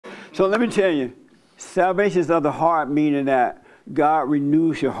So let me tell you, salvation is of the heart, meaning that God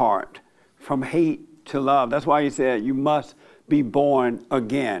renews your heart from hate to love. That's why he said you must be born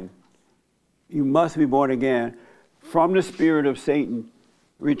again. You must be born again from the spirit of Satan,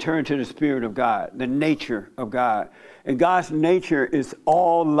 return to the spirit of God, the nature of God. And God's nature is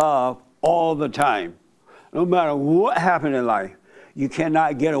all love all the time. No matter what happened in life, you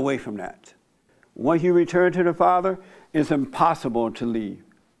cannot get away from that. Once you return to the Father, it's impossible to leave.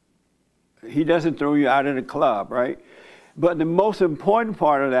 He doesn't throw you out of the club, right? But the most important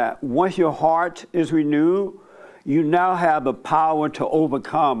part of that, once your heart is renewed, you now have the power to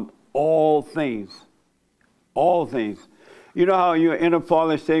overcome all things. All things. You know how you're in a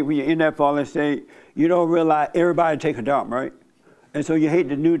fallen state, when you're in that fallen state, you don't realize everybody take a dump, right? And so you hate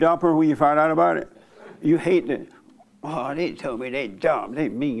the new dumper when you find out about it. You hate it. Oh, they told me they dumb, they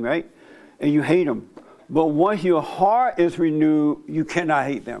mean, right? And you hate them. But once your heart is renewed, you cannot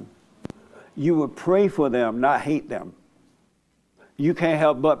hate them. You will pray for them, not hate them. You can't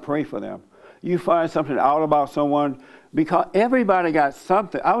help but pray for them. You find something out about someone, because everybody got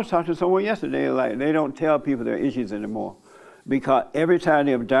something. I was talking to someone yesterday, like they don't tell people their issues anymore, because every time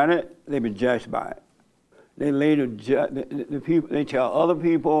they've done it, they've been judged by it. They later the people, they tell other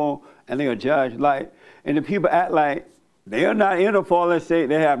people, and they are judged. Like, and the people act like they are not in a fallen state.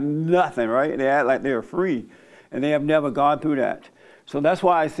 They have nothing, right? They act like they're free, and they have never gone through that. So that's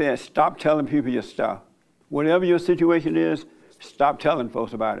why I said, stop telling people your stuff. Whatever your situation is, stop telling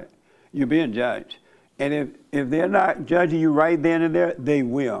folks about it. You're being judged. And if they're not judging you right then and there, they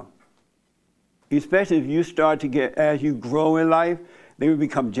will. Especially if you start to get, as you grow in life, they will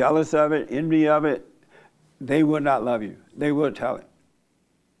become jealous of it, envy of it. They will not love you. They will tell it.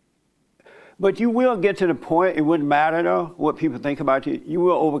 But you will get to the point, it wouldn't matter though, what people think about you. You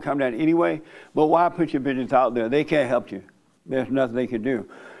will overcome that anyway. But why put your business out there? They can't help you. There's nothing they can do.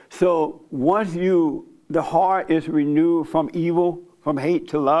 So once the heart is renewed from evil, from hate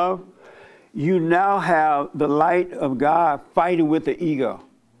to love, you now have the light of God fighting with the ego.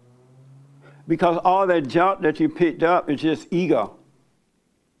 Because all that junk that you picked up is just ego.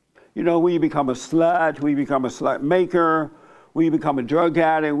 You know, when you become a slut, when you become a slut maker, when you become a drug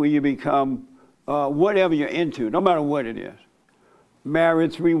addict, when you become whatever you're into, no matter what it is.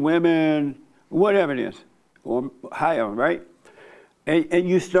 Married 3 women, whatever it is, or higher, right? And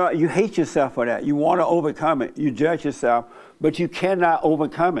you hate yourself for that. You want to overcome it. You judge yourself, but you cannot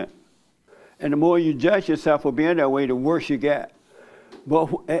overcome it. And the more you judge yourself for being that way, the worse you get.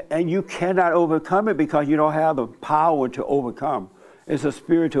 And you cannot overcome it because you don't have the power to overcome. It's a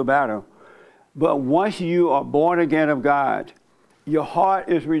spiritual battle. But once you are born again of God, your heart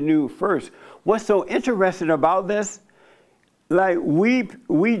is renewed first. What's so interesting about this, like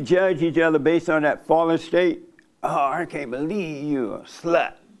we judge each other based on that fallen state. Oh, I can't believe you're a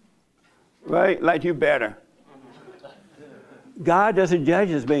slut, right? Like you better. God doesn't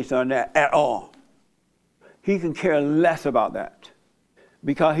judge us based on that at all. He can care less about that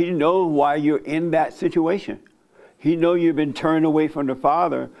because he knows why you're in that situation. He knows you've been turned away from the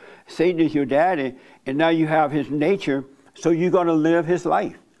Father. Satan is your daddy, and now you have his nature, so you're going to live his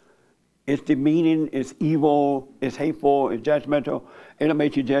life. It's demeaning, it's evil, it's hateful, it's judgmental. It'll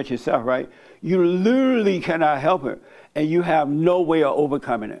make you judge yourself, right? You literally cannot help it, and you have no way of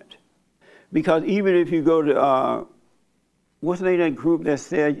overcoming it. Because even if you go to, what's the name of that group that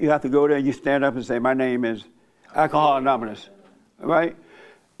said you have to go there, you stand up and say, my name is Alcohol Anonymous, right?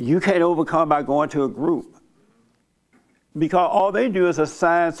 You can't overcome by going to a group. Because all they do is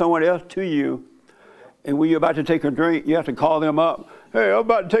assign someone else to you, and when you're about to take a drink, you have to call them up. Hey, I'm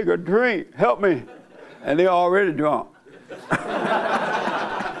about to take a drink, help me. And they're already drunk.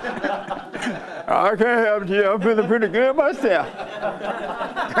 I can't help you, I'm feeling pretty good myself.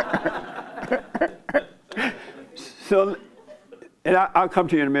 So, and I'll come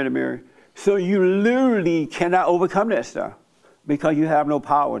to you in a minute, Mary. So you literally cannot overcome that stuff because you have no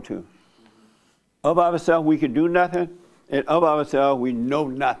power to. Of ourselves, we can do nothing, and of ourselves, we know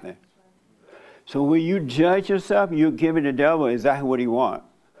nothing. So when you judge yourself, you're giving the devil exactly what he wants,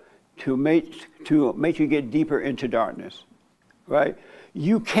 to make you get deeper into darkness, right?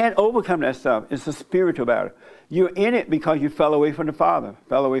 You can't overcome that stuff. It's a spiritual battle. You're in it because you fell away from the Father,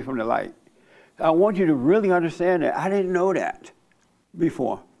 fell away from the light. I want you to really understand that. I didn't know that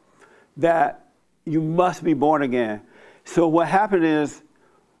before, that you must be born again. So what happened is,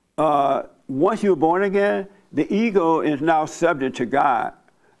 once you're born again, the ego is now subject to God,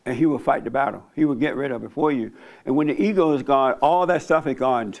 and he will fight the battle. He will get rid of it for you. And when the ego is gone, all that stuff is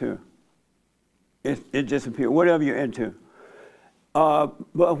gone too. It disappears, whatever you're into.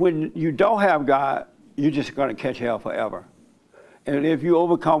 But when you don't have God, you're just going to catch hell forever. And if you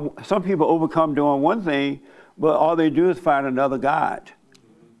overcome, some people overcome doing one thing, but all they do is find another God.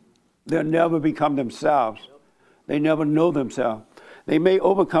 They'll never become themselves. They never know themselves. They may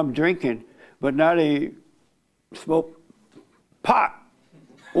overcome drinking, but now they smoke pot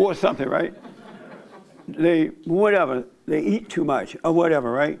or something, right? They eat too much or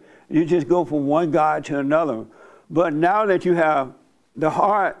whatever, right? You just go from one God to another. But now that you have the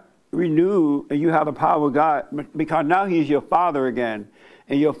heart renewed and you have the power of God, because now he's your father again,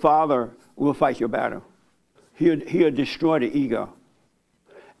 and your father will fight your battle. He'll destroy the ego.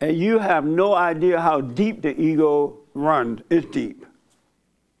 And you have no idea how deep the ego runs. It's deep.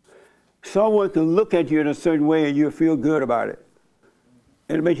 Someone can look at you in a certain way and you'll feel good about it.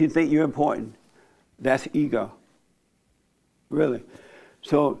 It'll make you think you're important. That's ego. Really.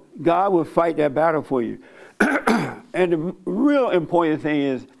 So God will fight that battle for you. And the real important thing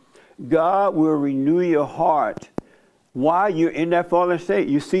is God will renew your heart while you're in that fallen state.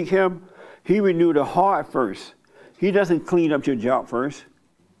 You seek him, he renewed the heart first. He doesn't clean up your junk first.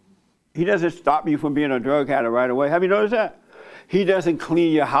 He doesn't stop you from being a drug addict right away. Have you noticed that? He doesn't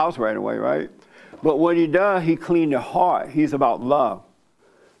clean your house right away, right? But what he does, he cleaned the heart. He's about love.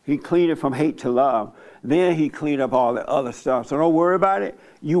 He cleaned it from hate to love. Then he cleaned up all the other stuff. So don't worry about it.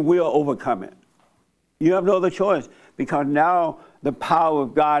 You will overcome it. You have no other choice, because now the power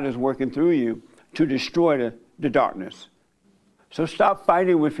of God is working through you to destroy the darkness. So stop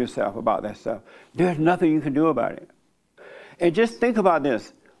fighting with yourself about that stuff. There's nothing you can do about it. And just think about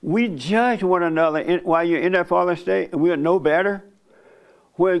this. We judge one another while you're in that fallen state, and we'll know better.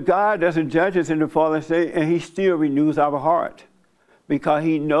 Where God doesn't judge us in the fallen state, and he still renews our heart, because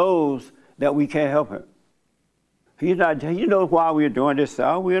he knows that we can't help it. He knows why we're doing this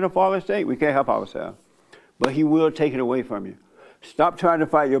stuff. We're in a fallen state. We can't help ourselves. But he will take it away from you. Stop trying to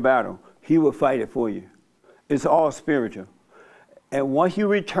fight your battle. He will fight it for you. It's all spiritual. And once you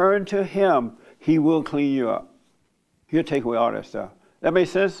return to him, he will clean you up. He'll take away all that stuff. That makes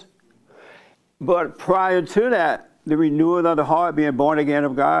sense? But prior to that, the renewal of the heart, being born again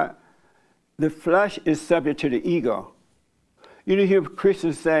of God, the flesh is subject to the ego. You hear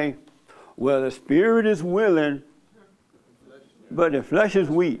Christians say, well, the spirit is willing, but the flesh is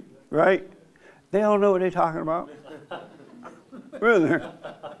weak, right? They don't know what they're talking about. Really.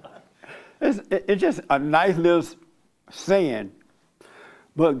 It's just a nice little saying.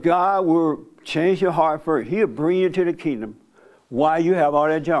 But God will change your heart first. He'll bring you to the kingdom while you have all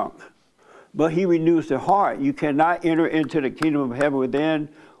that junk. But he renews the heart. You cannot enter into the kingdom of heaven within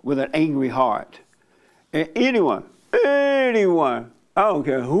with an angry heart. And anyone, I don't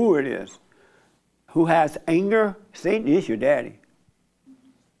care who it is, who has anger, Satan is your daddy.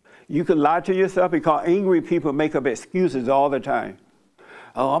 You can lie to yourself, because angry people make up excuses all the time.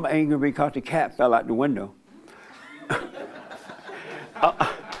 Oh, I'm angry because the cat fell out the window.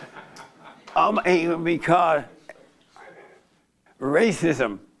 I'm angry because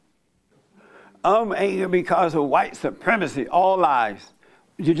racism. I'm angry because of white supremacy. All lies.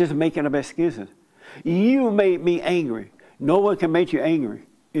 You're just making up excuses. You made me angry. No one can make you angry.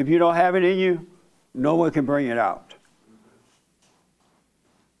 If you don't have it in you, no one can bring it out.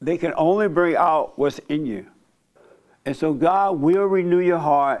 They can only bring out what's in you. And so God will renew your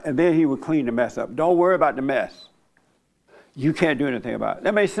heart, and then he will clean the mess up. Don't worry about the mess. You can't do anything about it.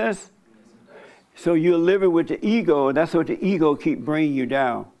 That makes sense? So you're living with the ego, and that's what the ego keeps bringing you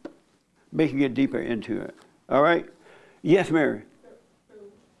down, making you deeper into it. All right? Yes, Mary?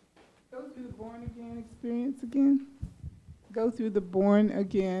 Go through the born again experience again. Go through the born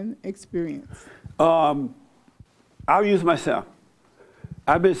again experience. I'll use myself.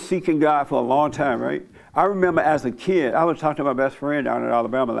 I've been seeking God for a long time, right? I remember as a kid, I was talking to my best friend down in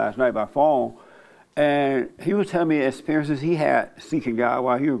Alabama last night by phone, and he was telling me experiences he had seeking God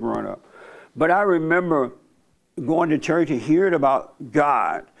while he was growing up. But I remember going to church and hearing about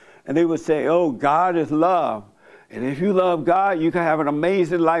God, and they would say, oh, God is love. And if you love God, you can have an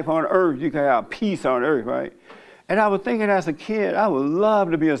amazing life on earth. You can have peace on earth, right? And I was thinking as a kid, I would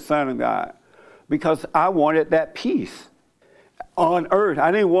love to be a son of God, because I wanted that peace on earth.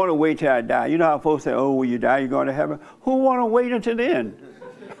 I didn't want to wait till I die. You know how folks say, oh, when you die, you're going to heaven. Who want to wait until then?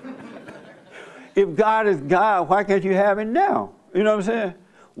 If God is God, why can't you have it now? You know what I'm saying?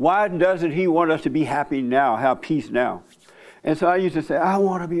 Why doesn't he want us to be happy now, have peace now? And so I used to say, I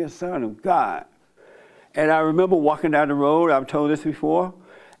want to be a son of God. And I remember walking down the road, I've told this before,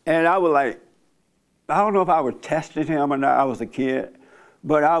 and I was like, I don't know if I was testing him or not, I was a kid,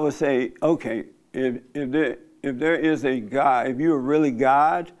 but I would say, okay, if there is a God, if you're really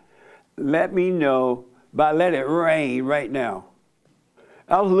God, let me know, but let it rain right now.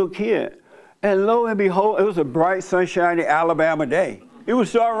 I was a little kid, And lo and behold, it was a bright, sunshiny Alabama day. It would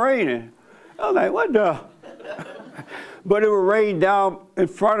start raining. I was like, what the? But it would rain down in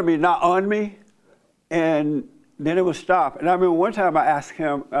front of me, not on me. And then it would stop. And I remember one time I asked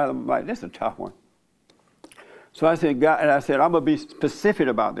him, I'm like, this is a tough one. So I said, God, and I said, I'm going to be specific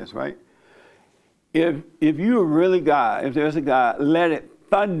about this, right? If you are really God, if there's a God, let it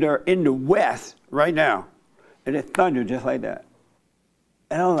thunder in the west right now. And it thundered just like that.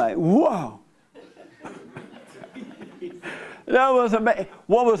 And I'm like, whoa. That was amazing.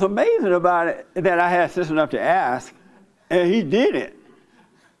 What was amazing about it, that I had sense enough to ask, and he did it.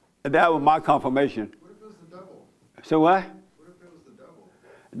 And that was my confirmation. What if it was the devil? So what? What if it was the devil?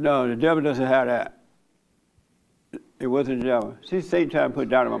 No, the devil doesn't have that. It wasn't the devil. See, Satan tried to put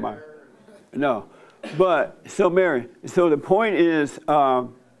doubt in my mind. No. But, so Mary, so the point is, the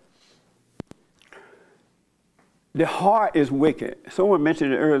heart is wicked. Someone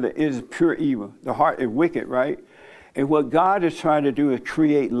mentioned it earlier, it is pure evil. The heart is wicked, right? And what God is trying to do is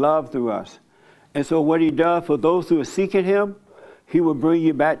create love through us. And so what he does for those who are seeking him, he will bring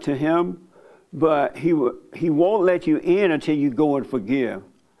you back to him, but he won't let you in until you go and forgive.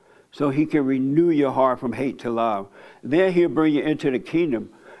 So he can renew your heart from hate to love. Then he'll bring you into the kingdom.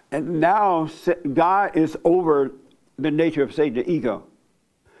 And now God is over the nature of Satan, the ego.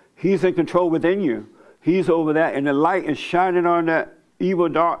 He's in control within you. He's over that. And the light is shining on that evil,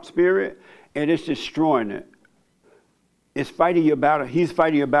 dark spirit, and it's destroying it. It's fighting your battle. He's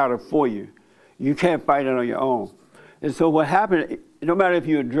fighting your battle for you. You can't fight it on your own. And so what happened, no matter if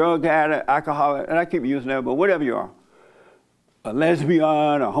you're a drug addict, alcoholic, and I keep using that, but whatever you are, a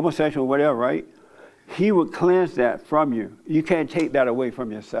lesbian, a homosexual, whatever, right? He would cleanse that from you. You can't take that away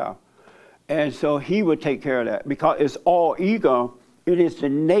from yourself. And so he would take care of that because it's all ego. It is the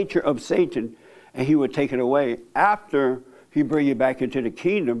nature of Satan, and he would take it away after he bring you back into the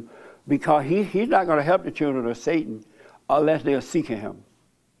kingdom, because he's not going to help the children of Satan unless they are seeking him.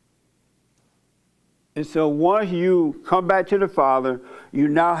 And so once you come back to the Father, you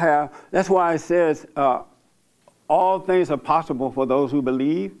now have, that's why it says, all things are possible for those who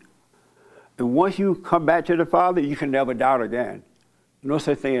believe. And once you come back to the Father, you can never doubt again. No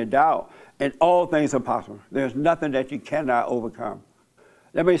such thing as doubt. And all things are possible. There's nothing that you cannot overcome.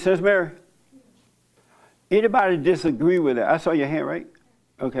 That makes sense, Mary? Anybody disagree with it? I saw your hand, right?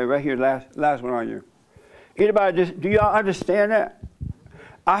 Okay, right here, last one on you. Anybody, do y'all understand that?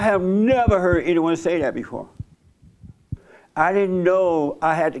 I have never heard anyone say that before. I didn't know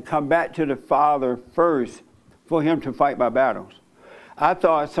I had to come back to the Father first for him to fight my battles. I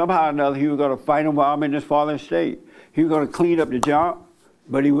thought somehow or another he was going to fight him while I'm in this fallen state. He was going to clean up the junk,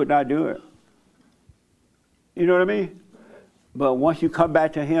 but he would not do it. You know what I mean? But once you come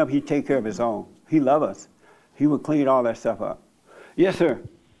back to him, he take care of his own. He loves us. He would clean all that stuff up. Yes, sir.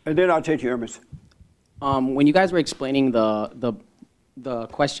 And then I'll take you, Ernest. When you guys were explaining the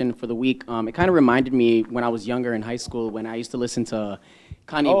question for the week, it kind of reminded me when I was younger in high school when I used to listen to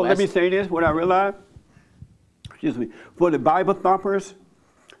Kanye West. Let me say this, what I realized. Excuse me. For the Bible thumpers,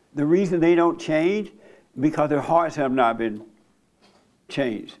 the reason they don't change, because their hearts have not been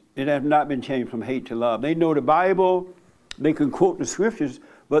changed. It has not been changed from hate to love. They know the Bible, they can quote the scriptures,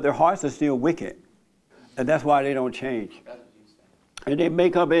 but their hearts are still wicked. And that's why they don't change. And they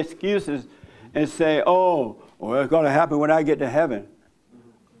make up excuses and say, oh, it's going to happen when I get to heaven.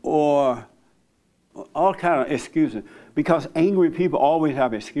 Or all kind of excuses. Because angry people always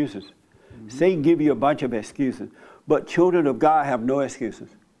have excuses. Satan give you a bunch of excuses. But children of God have no excuses.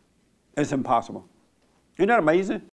 It's impossible. Isn't that amazing?